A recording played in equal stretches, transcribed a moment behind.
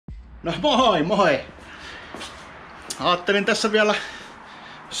No moi moi! Ajattelin tässä vielä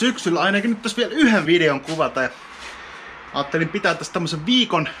syksyllä ainakin nyt tässä vielä yhden videon kuvata ja ajattelin pitää tässä tämmösen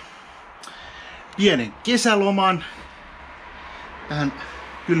viikon pienen kesäloman tähän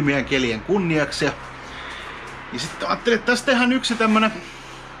kylmien kelien kunniaksi ja sitten ajattelin, että tässä tehdään yksi tämmönen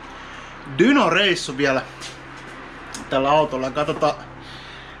dynoreissu vielä tällä autolla ja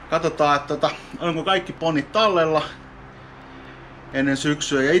katsotaan että onko kaikki ponit tallella ennen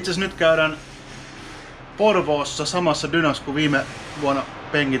syksyä. Ja itse asiassa nyt käydään Porvoossa samassa dynossa kuin viime vuonna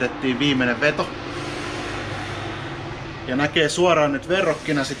penkitettiin viimeinen veto. Ja näkee suoraan nyt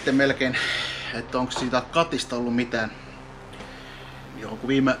verrokkina sitten melkein, että onko siitä katista ollut mitään. Joo, kun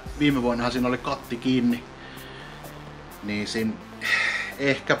viime vuonnahan siinä oli katti kiinni. Niin siinä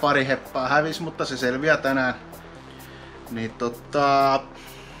ehkä pari heppaa hävisi, mutta se selviää tänään. Niin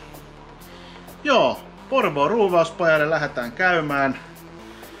joo, Porvoon ruuvauspajalle lähdetään käymään.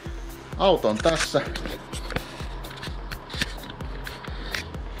 Auto on tässä.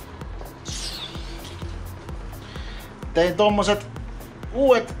 Tein tommoset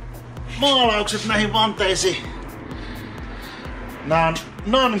uudet maalaukset näihin vanteisiin. Nää on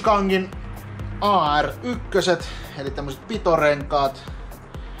Nankangin AR1, eli tämmöset pitorenkaat.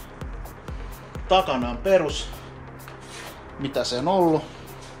 Takana on perus, mitä se on ollut.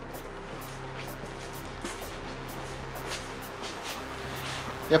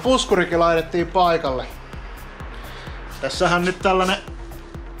 Ja puskurikin laitettiin paikalle. Tässähän nyt tällainen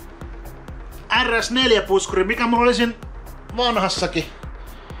RS4-puskuri, mikä mulla oli siinä vanhassakin.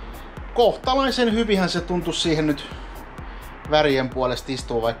 Kohtalaisen hyvinhän se tuntui siihen nyt värien puolesta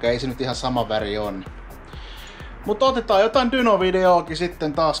istuu, vaikka ei se nyt ihan sama väri on. Mutta otetaan jotain dyno-videoakin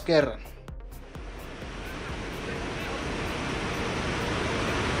sitten taas kerran.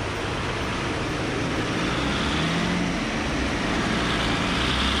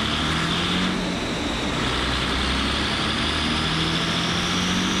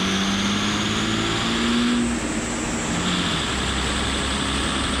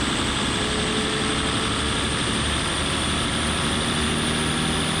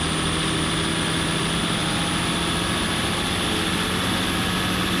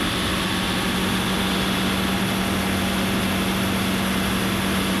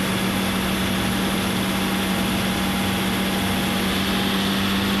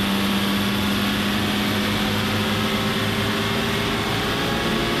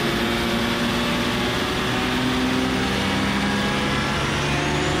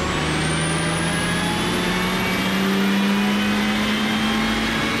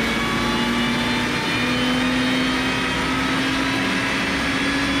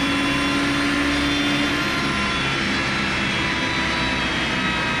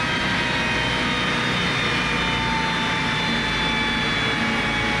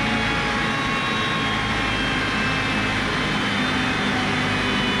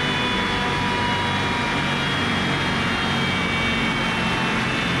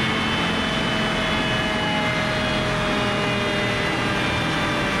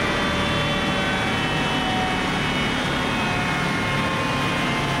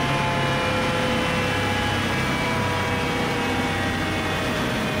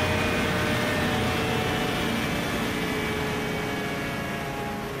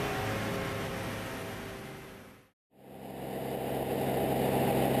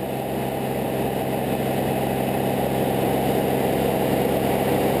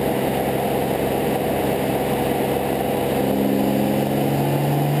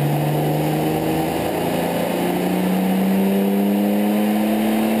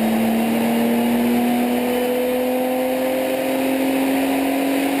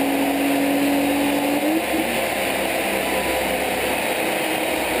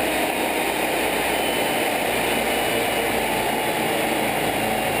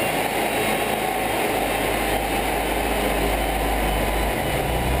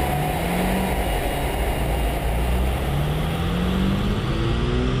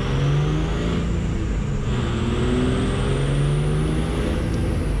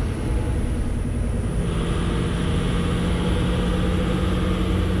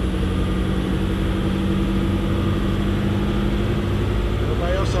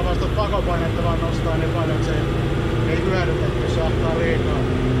 Pakopainetta vaan nostaa niin paljon, että se ei hyödytä, jos se ahtaa liikaa.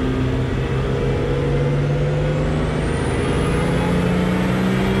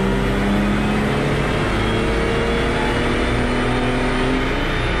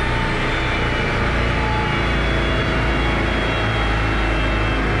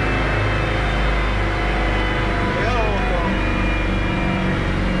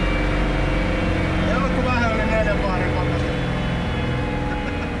 Ei ollut kuin vähän yli 4 baarin pakasta.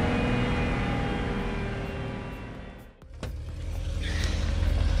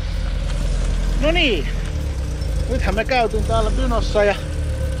 No niin, nythän me käytiin täällä Dynossa ja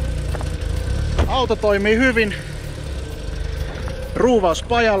auto toimii hyvin.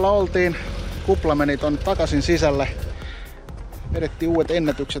 Ruuvauspajalla oltiin, kupla meni tonne takaisin sisälle. Vedettiin uudet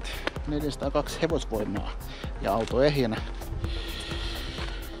ennätykset, 402 hevosvoimaa ja auto ehjänä.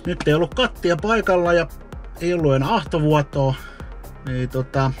 Nyt ei ollut kattia paikalla ja ei ollut enää ahtovuotoa. Niin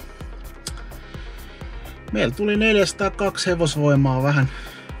meillä tuli 402 hevosvoimaa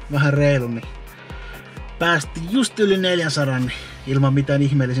vähän reilu, niin päästiin just yli 400 niin ilman mitään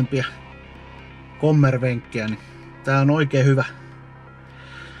ihmeellisempiä kommervenkkejä. Niin tää on oikein hyvä.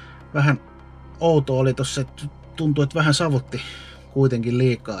 Vähän outo oli tossa, että tuntui, että vähän savutti kuitenkin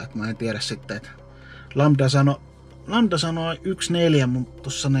liikaa. Että mä en tiedä sitten, että Lambda sanoi 1.4 mutta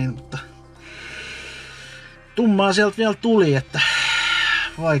tossa niin, mutta tummaa sieltä vielä tuli, että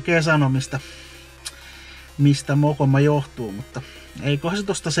vaikea sanoa mistä mokoma johtuu, mutta eiköhän se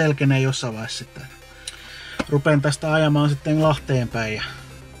tosta selkenee jossain vaiheessa sitten. Rupean tästä ajamaan sitten Lahteen päin ja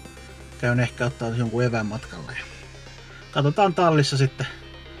käyn ehkä ottaa jonkun evän matkalle. Katsotaan tallissa sitten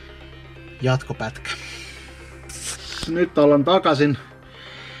jatkopätkä. Nyt ollaan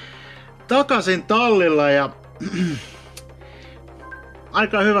takaisin tallilla ja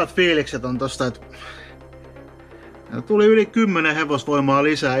aika hyvät fiilikset on tosta, että tuli yli 10 hevosvoimaa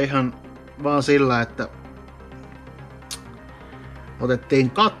lisää ihan vaan sillä, että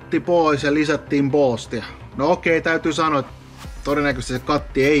otettiin katti pois ja lisättiin boostia. No okei, täytyy sanoa, että todennäköisesti se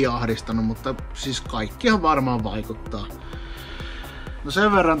katti ei ahdistanut, mutta siis kaikkihan varmaan vaikuttaa. No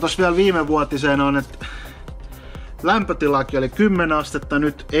sen verran tossa vielä viimevuotiseen on, että lämpötilakin oli 10 astetta,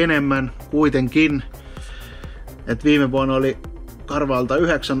 nyt enemmän kuitenkin. Et viime vuonna oli karvalta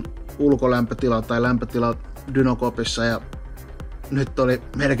 9 ulkolämpötila tai lämpötila dynokopissa ja nyt oli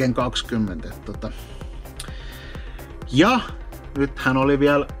melkein 20. Ja nythän oli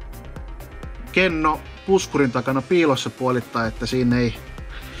vielä kenno puskurin takana piilossa puolittain, että siinä ei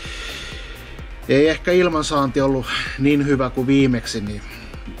ehkä ilmansaanti ollut niin hyvä kuin viimeksi, niin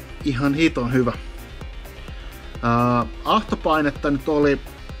ihan hiton hyvä. Ahtopainetta nyt oli,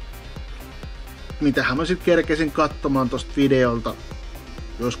 mitähän mä sit kerkesin katsomaan tosta videolta,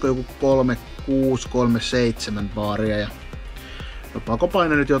 josko joku 3.6-3.7 baaria ja jopa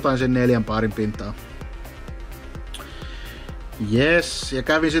paina nyt jotain sen 4 baarin pintaa. Yes, ja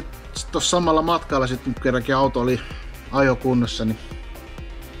kävin sit tossa samalla matkalla sit kun kerrankin auto oli ajokunnossa, niin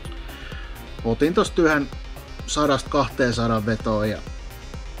otin tosta yhden 100-200 vetoa ja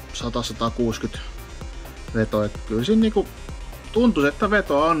 100-160 vetoa. Et kyllä siinä niinku tuntui, että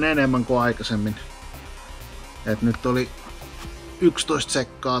vetoa on enemmän kuin aikaisemmin. Et nyt oli 11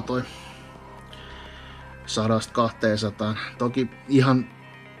 sekkaa toi 100-200. Toki ihan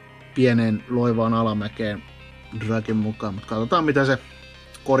pieneen loivaan alamäkeen dragin mukaan, mutta katsotaan mitä se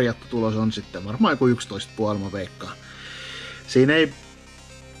korjattu tulos on sitten. Varmaan joku 11,5 mä veikkaan. Siinä ei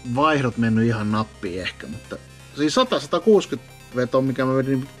vaihdot mennyt ihan nappiin ehkä, mutta siis 100-160 vetoa, mikä mä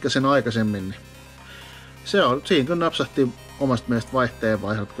vedin sen aikaisemmin, niin se on, siinä kun napsahti omasta mielestä vaihteen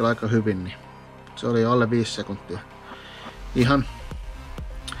vaihdot kyllä aika hyvin, niin se oli alle 5 sekuntia.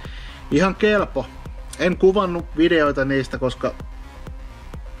 Ihan kelpo. En kuvannut videoita niistä, koska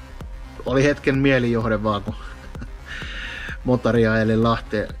oli hetken mielijohde vaan, kun motoria ajelin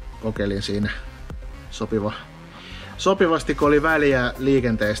Lahteen, kokeilin siinä sopivasti, kun oli väliä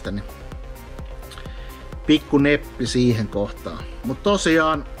liikenteestä, niin pikku neppi siihen kohtaan. Mutta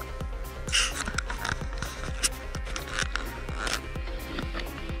tosiaan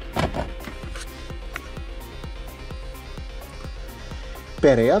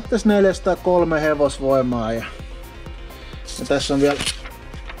periaatteessa 403 hevosvoimaa ja tässä on vielä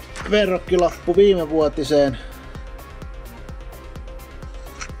verrokkilappu viimevuotiseen.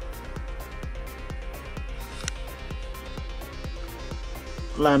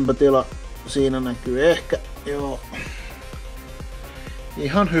 Lämpötila siinä näkyy ehkä, joo.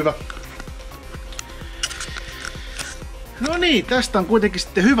 Ihan hyvä. No niin, tästä on kuitenkin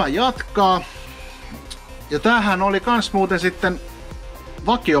sitten hyvä jatkaa. Ja tämähän oli kans muuten sitten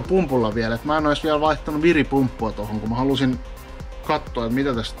vakiopumpulla vielä, että mä en ois vielä vaihtanut viripumppua tohon, kun mä halusin katsoa, että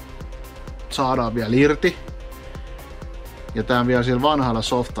mitä tästä saadaan vielä irti. Ja tää on vielä siellä vanhalla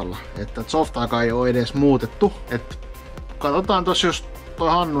softalla, että softaakaan ei oo edes muutettu. Et katsotaan tossa, jos toi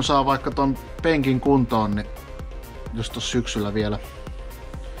Hannu saa vaikka ton penkin kuntoon, niin jos tossa syksyllä vielä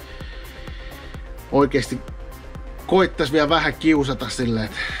oikeesti koittais vielä vähän kiusata silleen,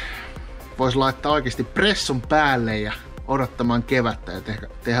 että vois laittaa oikeesti pressun päälle ja odottamaan kevättä ja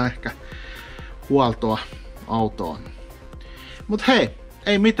tehdä ehkä huoltoa autoon. Mut hei,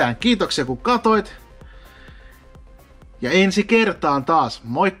 ei mitään. Kiitoksia kun katoit. Ja ensi kertaan taas.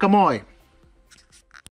 Moikka moi!